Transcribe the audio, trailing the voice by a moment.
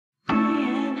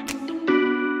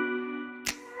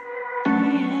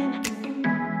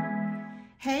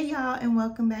Hey y'all, and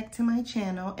welcome back to my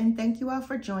channel, and thank you all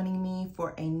for joining me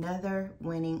for another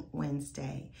Winning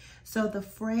Wednesday. So the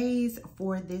phrase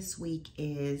for this week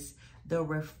is the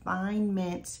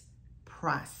refinement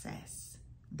process.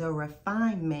 The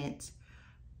refinement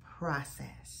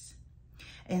process.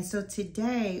 And so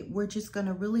today we're just going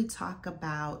to really talk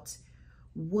about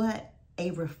what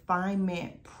a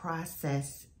refinement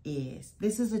process is.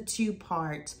 This is a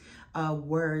two-part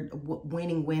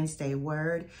Winning Wednesday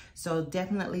word. So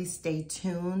definitely stay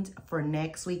tuned for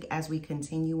next week as we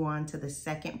continue on to the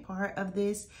second part of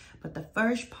this. But the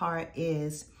first part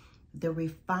is the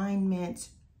refinement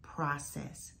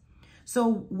process.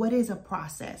 So what is a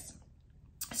process?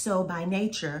 So by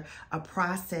nature, a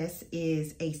process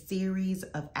is a series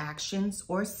of actions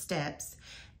or steps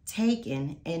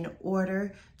taken in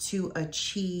order to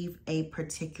achieve a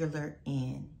particular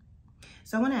end.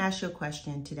 So I want to ask you a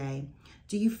question today.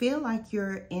 Do you feel like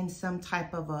you're in some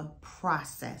type of a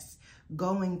process,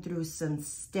 going through some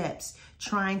steps,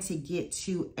 trying to get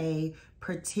to a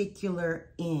particular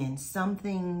end,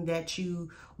 something that you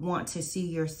want to see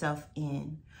yourself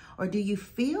in? Or do you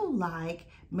feel like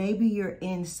maybe you're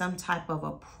in some type of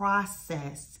a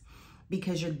process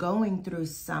because you're going through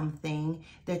something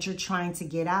that you're trying to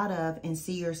get out of and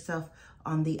see yourself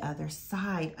on the other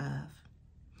side of?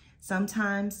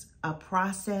 Sometimes a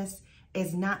process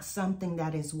is not something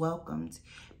that is welcomed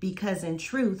because in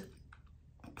truth,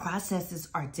 processes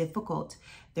are difficult.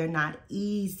 They're not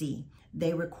easy.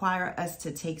 They require us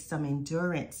to take some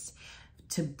endurance,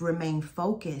 to remain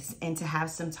focused, and to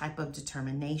have some type of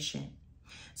determination.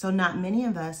 So not many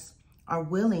of us are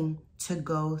willing to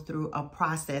go through a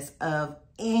process of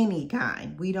any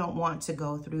kind. We don't want to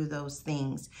go through those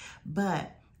things,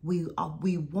 but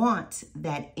we want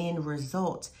that end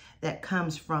result that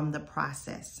comes from the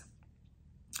process.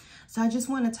 So I just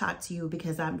want to talk to you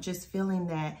because I'm just feeling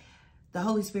that the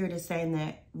Holy Spirit is saying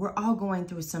that we're all going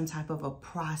through some type of a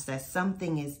process.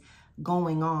 Something is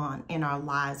going on in our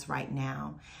lives right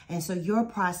now. And so your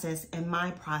process and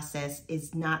my process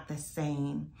is not the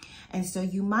same. And so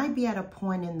you might be at a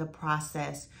point in the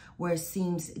process where it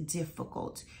seems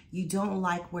difficult. You don't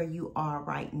like where you are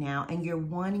right now and you're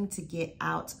wanting to get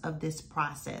out of this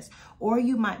process. Or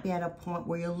you might be at a point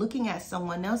where you're looking at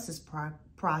someone else's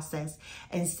process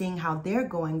and seeing how they're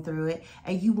going through it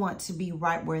and you want to be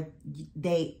right where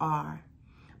they are.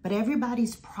 But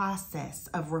everybody's process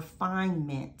of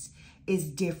refinement is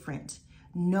different.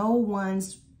 No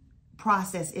one's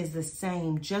process is the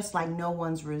same, just like no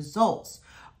one's results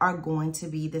are going to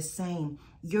be the same.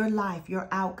 Your life, your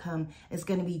outcome is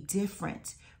going to be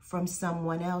different from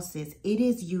someone else's. It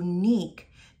is unique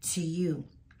to you.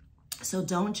 So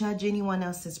don't judge anyone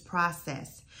else's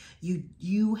process.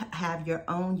 You have your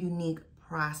own unique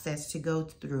process to go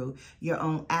through, your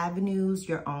own avenues,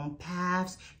 your own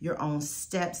paths, your own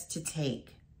steps to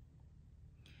take.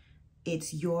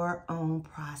 It's your own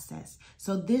process.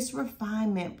 So this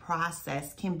refinement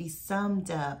process can be summed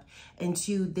up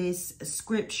into this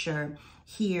scripture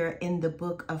here in the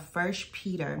book of 1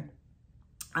 Peter,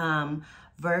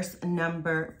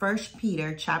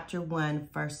 chapter 1,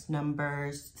 verse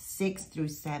numbers 6 through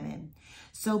 7.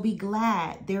 So be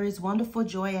glad, there is wonderful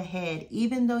joy ahead,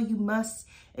 even though you must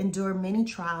endure many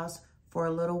trials for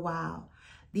a little while.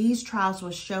 These trials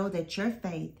will show that your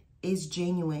faith is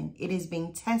genuine. It is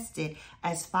being tested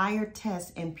as fire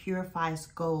tests and purifies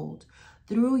gold.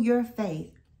 Through your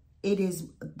faith,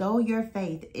 though your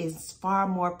faith is far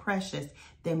more precious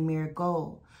than mere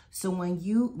gold. So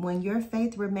when your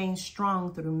faith remains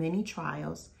strong through many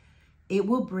trials, it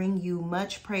will bring you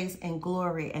much praise and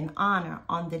glory and honor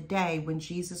on the day when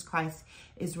Jesus Christ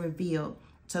is revealed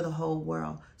to the whole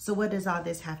world. So what does all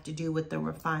this have to do with the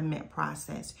refinement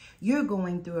process? You're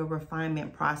going through a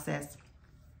refinement process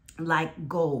like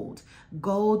gold.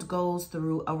 Gold goes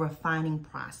through a refining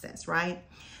process, right?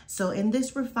 So in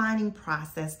this refining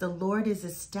process, the Lord is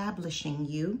establishing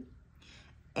you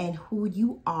and who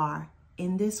you are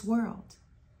in this world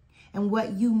and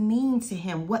what you mean to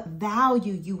him, what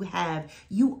value you have.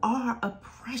 You are a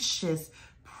precious,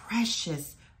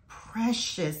 precious,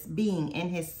 precious being in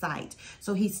his sight.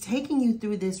 So he's taking you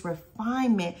through this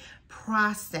refinement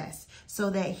process so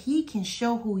that he can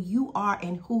show who you are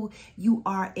and who you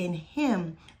are in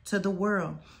him to the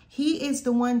world. He is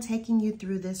the one taking you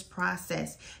through this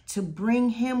process to bring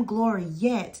him glory,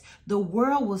 yet the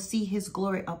world will see his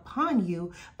glory upon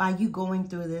you by you going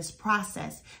through this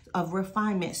process of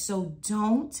refinement. So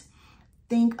don't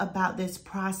think about this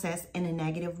process in a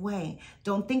negative way.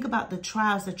 Don't think about the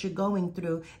trials that you're going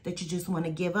through that you just want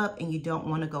to give up and you don't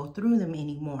want to go through them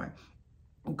anymore.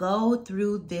 Go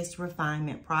through this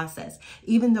refinement process,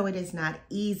 even though it is not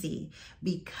easy,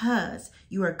 because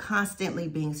you are constantly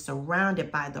being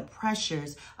surrounded by the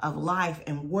pressures of life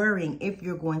and worrying if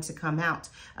you're going to come out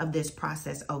of this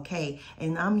process okay.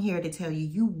 And I'm here to tell you,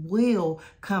 you will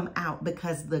come out,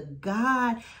 because the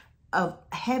God of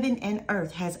heaven and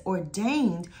earth has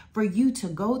ordained for you to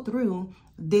go through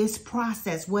this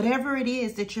process, whatever it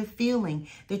is that you're feeling,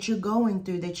 that you're going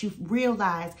through, that you've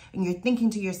realized and you're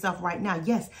thinking to yourself right now,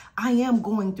 yes, I am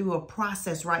going through a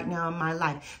process right now in my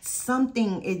life.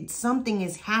 Something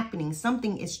is happening.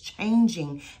 Something is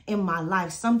changing in my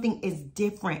life. Something is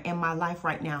different in my life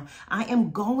right now. I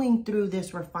am going through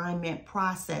this refinement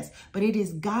process, but it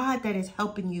is God that is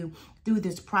helping you through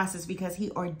this process, because he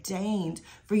ordained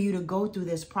for you to go through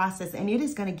this process, and it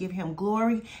is going to give him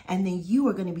glory. And then you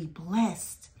are going to be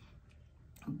blessed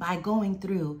by going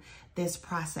through this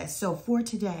process. So for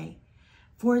today,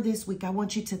 for this week, I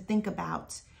want you to think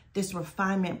about this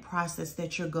refinement process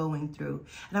that you're going through.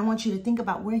 And I want you to think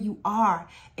about where you are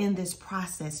in this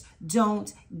process.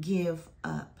 Don't give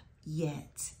up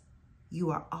yet.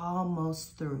 You are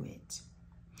almost through it.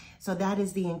 So that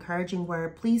is the encouraging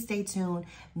word. Please stay tuned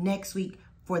next week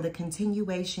for the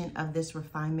continuation of this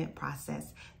refinement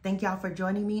process. Thank y'all for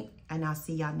joining me, and I'll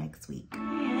see y'all next week.